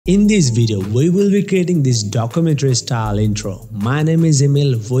In this video, we will be creating this documentary style intro. My name is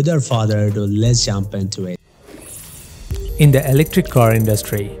Emil. Without further ado, let's jump into it. In the electric car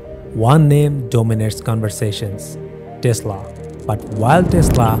industry, one name dominates conversations: Tesla. But while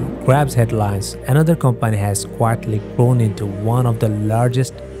Tesla grabs headlines, another company has quietly grown into one of the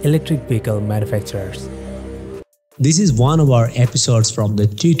largest electric vehicle manufacturers. This is one of our episodes from the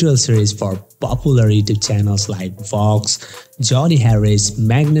tutorial series for popular YouTube channels like Vox, Johnny Harris,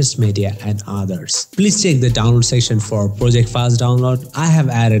 Magnates Media, and others. Please check the download section for project files download. I have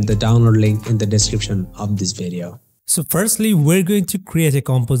added the download link in the description of this video. So firstly, we're going to create a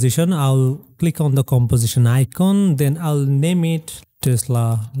composition. I'll click on the composition icon, then I'll name it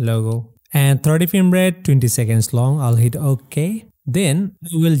Tesla logo. And 30 frame rate, 20 seconds long. I'll hit OK. Then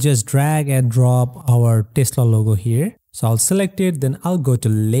we'll just drag and drop our Tesla logo here. So I'll select it, then I'll go to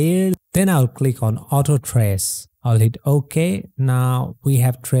layer, then I'll click on auto trace. I'll hit OK. Now we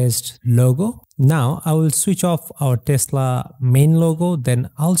have traced logo. Now I will switch off our Tesla main logo, then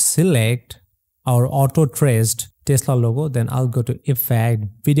I'll select our auto traced Tesla logo, then I'll go to Effect,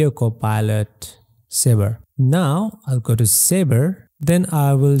 Video Copilot, Saber. Now I'll go to Saber. Then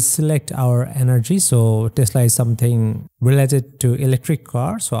I will select our energy. So Tesla is something related to electric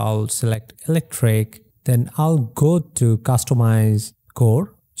car. So I'll select electric. Then I'll go to customize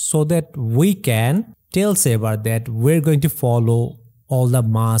core so that we can tell Saber that we're going to follow all the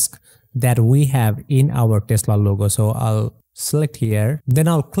masks that we have in our Tesla logo. So I'll select here. Then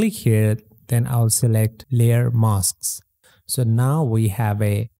I'll click here. Then I'll select layer masks. So now we have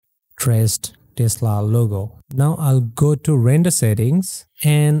a traced Tesla logo. Now I'll go to render settings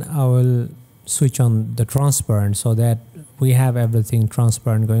and I will switch on the transparent so that we have everything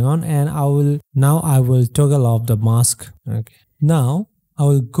transparent going on, and I will toggle off the mask. Okay. Now I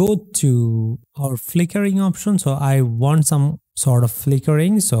will go to our flickering option. So I want some sort of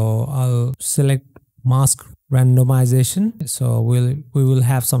flickering. So I'll select mask randomization. So we will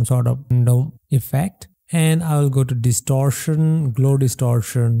have some sort of random effect, and I will go to distortion, glow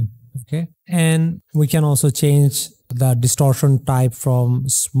distortion. Okay, and we can also change the distortion type from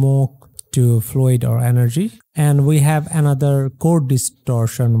smoke to fluid or energy. And we have another core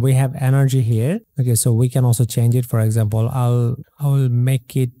distortion. We have energy here. Okay, so we can also change it. For example, I will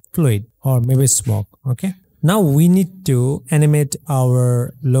make it fluid or maybe smoke. Okay, now we need to animate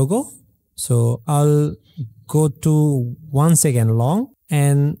our logo. So I'll go to 1 second long,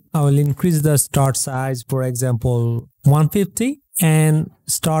 and I will increase the start size, for example 150, and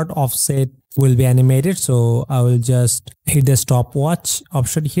start offset will be animated. So I will just hit the stopwatch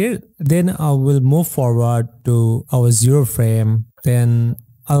option here. Then I will move forward to our 0 frame. Then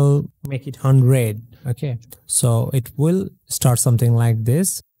I'll make it 100. Okay, so it will start something like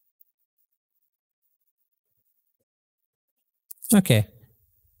this. Okay.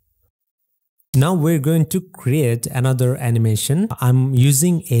 Now we're going to create another animation. I'm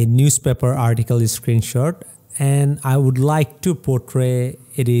using a newspaper article screenshot, and I would like to portray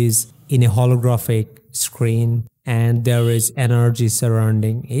it is in a holographic screen, and there is energy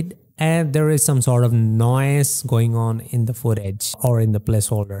surrounding it, and there is some sort of noise going on in the footage or in the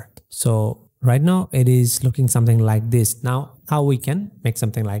placeholder. So right now it is looking something like this. Now how we can make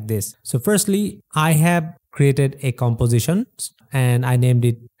something like this? So firstly, I have created a composition and I named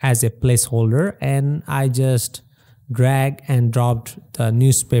it as a placeholder, and I just drag and dropped the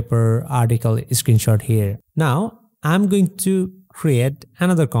newspaper article screenshot here. Now I'm going to create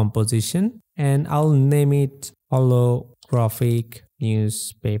another composition and I'll name it holographic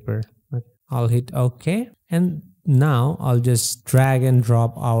newspaper. I'll hit OK, and now I'll just drag and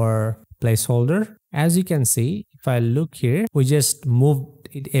drop our placeholder. As you can see, if I look here, we just moved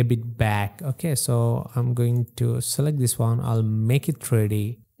it a bit back. Okay, so I'm going to select this one. I'll make it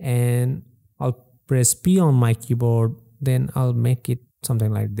 3D, and I'll press P on my keyboard. Then I'll make it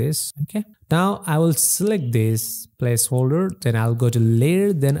something like this. Okay, now I will select this placeholder. Then I'll go to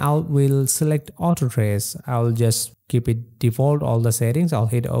layer. Then will select auto trace. I'll just keep it default, all the settings. I'll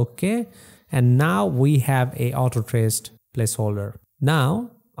hit OK, and now we have a auto traced placeholder.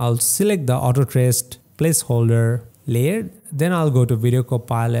 Now I'll select the auto traced placeholder layer. Then I'll go to Video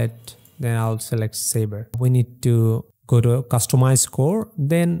Copilot. Then I'll select Saber. We need to go to customize core.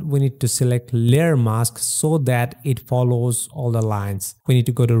 Then we need to select layer mask so that it follows all the lines. We need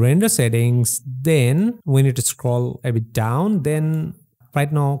to go to render settings. Then we need to scroll a bit down. Then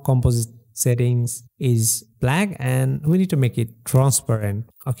right now composite settings is black, and we need to make it transparent.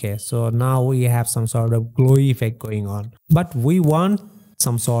 Okay, so now we have some sort of glowy effect going on, but we want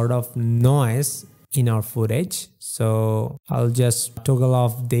some sort of noise in our footage. So I'll just toggle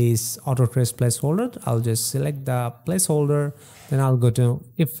off this auto trace placeholder. I'll just select the placeholder, then I'll go to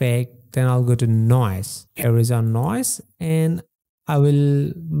effect, then I'll go to noise. Here is our noise, and I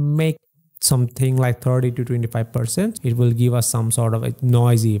will make something like 30 to 25%. It will give us some sort of a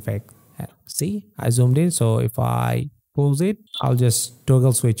noisy effect. See, I zoomed in. So if I close it, I'll just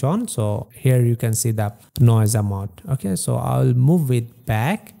toggle switch on. So here you can see the noise amount. Okay, so I'll move it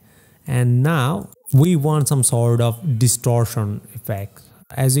back, and now we want some sort of distortion effect.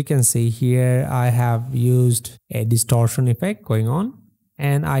 As you can see here, I have used a distortion effect going on,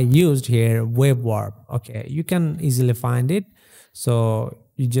 and I used here wave warp. Okay, you can easily find it. So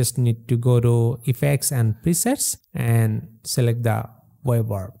you just need to go to effects and presets and select the wave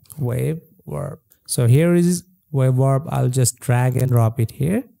warp. So here is wave warp. I'll just drag and drop it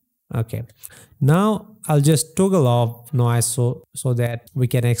here. Okay, now I'll just toggle off noise so that we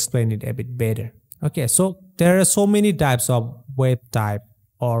can explain it a bit better. Okay, so there are so many types of wave type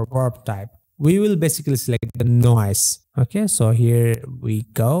or warp type. We will basically select the noise. Okay, so here we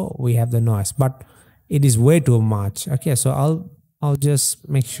go, we have the noise, but it is way too much. Okay, so I'll just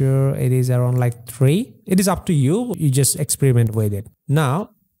make sure it is around like 3. It is up to you, you just experiment with it. Now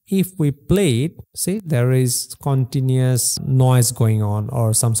if we play it, see, there is continuous noise going on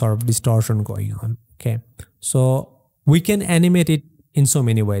or some sort of distortion going on. Okay, so we can animate it in so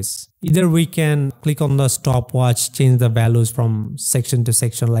many ways. Either we can click on the stopwatch, change the values from section to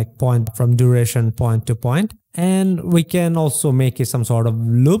section, like point from duration, point to point, and we can also make it some sort of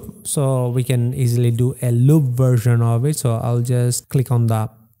loop. So we can easily do a loop version of it. So I'll just click on the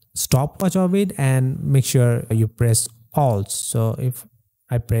stopwatch of it and make sure you press Alt. So if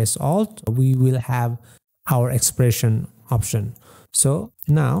I press Alt, we will have our expression option. So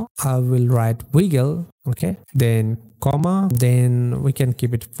now I will write wiggle, okay, then comma, then we can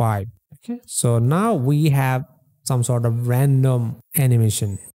keep it 5. Okay, so now we have some sort of random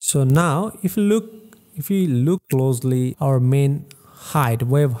animation. So now if you look closely, our main height,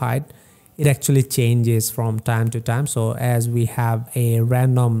 wave height, it actually changes from time to time. So as we have a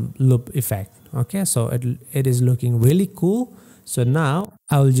random loop effect. Okay, so it is looking really cool. So now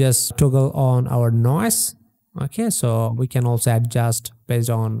I'll just toggle on our noise. Okay, so we can also adjust based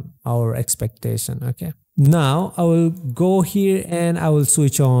on our expectation. Okay, now I will go here and I will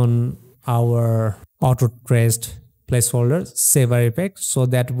switch on our auto traced placeholder saver effect so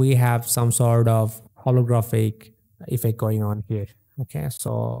that we have some sort of holographic effect going on here. Okay,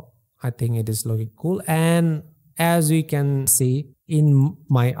 so I think it is looking cool, and as you can see in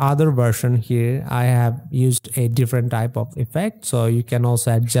my other version here, I have used a different type of effect. So you can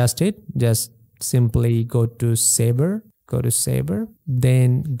also adjust it. Just simply go to saver,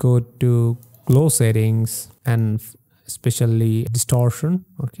 then go to glow settings and especially distortion.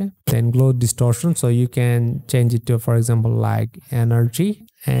 Okay, then glow distortion. So you can change it to, for example, like energy,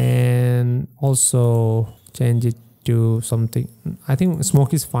 and also change it to something, I think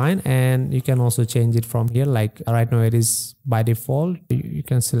smoke is fine, and you can also change it from here. Like right now it is by default. You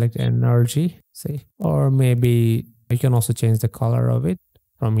can select energy, say, or maybe you can also change the color of it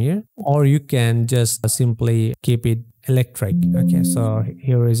from here, or you can just simply keep it electric. Okay, so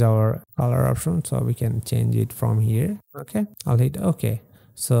here is our color option, so we can change it from here. Okay, I'll hit OK.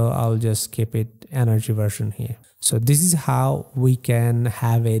 So I'll just keep it energy version here. So this is how we can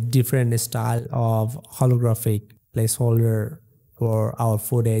have a different style of holographic placeholder for our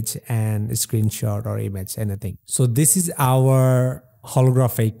footage and screenshot or image, anything. So this is our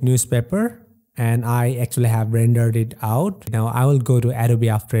holographic newspaper, and I actually have rendered it out. Now I will go to Adobe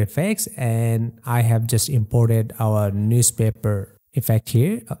After Effects, and I have just imported our newspaper effect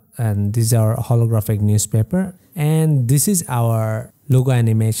here, and this is our holographic newspaper, and this is our logo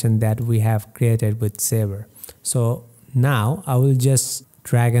animation that we have created with Saver. So now I will just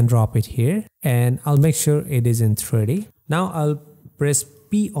drag and drop it here, and I'll make sure it is in 3D. Now I'll press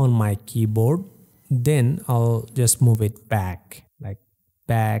P on my keyboard, then I'll just move it back, like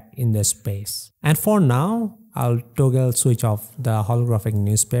back in the space. And for now, I'll toggle switch off the holographic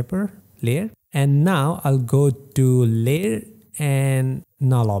newspaper layer, and now I'll go to layer and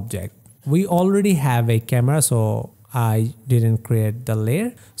null object. We already have a camera, so I didn't create the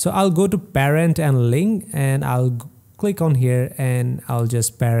layer. So I'll go to parent and link, and I'll click on here, and I'll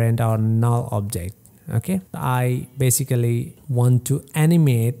just parent our null object. Okay, I basically want to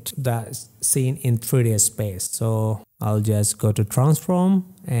animate the scene in 3D space, so I'll just go to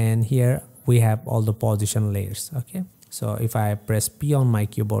transform, and here we have all the position layers. Okay, so if I press P on my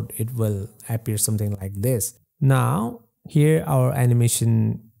keyboard, it will appear something like this. Now here our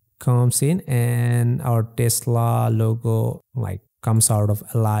animation comes in, and our Tesla logo like comes out of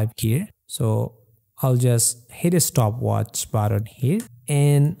alive here. So I'll just hit a stopwatch button here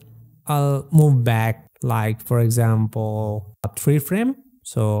and I'll move back, like for example, a 3 frame.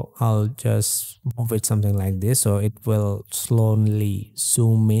 So I'll just move it something like this. So it will slowly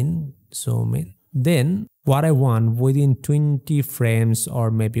zoom in. Then what I want, within 20 frames or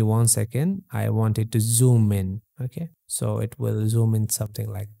maybe 1 second, I want it to zoom in. Okay, so it will zoom in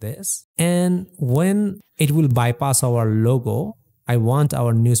something like this. And when it will bypass our logo, I want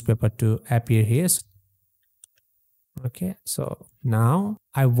our newspaper to appear here. Okay, so now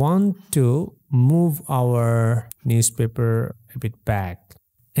I want to move our newspaper a bit back.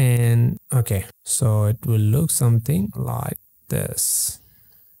 And okay, so it will look something like this.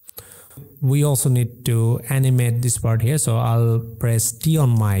 We also need to animate this part here, so I'll press T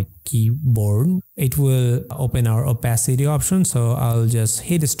on my keyboard. It will open our opacity option, so I'll just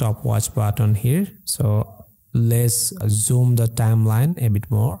hit the stopwatch button here. So let's zoom the timeline a bit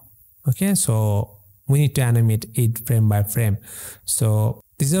more. Okay, so we need to animate it frame by frame. So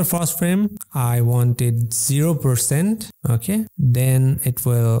this is our first frame. I want it 0%. Okay, then it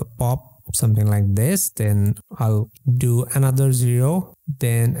will pop something like this. Then I'll do another 0,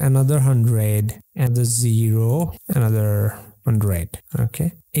 then another 100, another 0, another 100.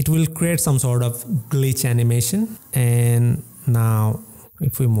 Okay, it will create some sort of glitch animation. And now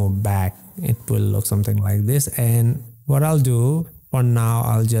if we move back, it will look something like this. And what I'll do for now,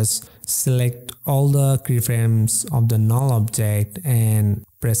 I'll just select all the keyframes of the null object and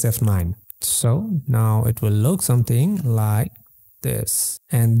press F9. So now it will look something like this.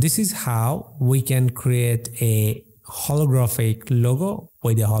 And this is how we can create a holographic logo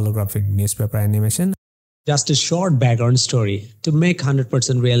with a holographic newspaper animation. Just a short background story. To make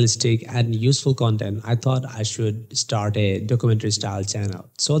 100% realistic and useful content, I thought I should start a documentary style channel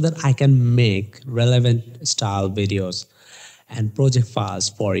so that I can make relevant style videos and project files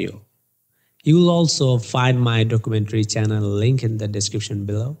for you. You will also find my documentary channel link in the description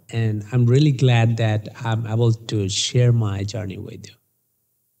below, and I'm really glad that I'm able to share my journey with you.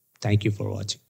 Thank you for watching.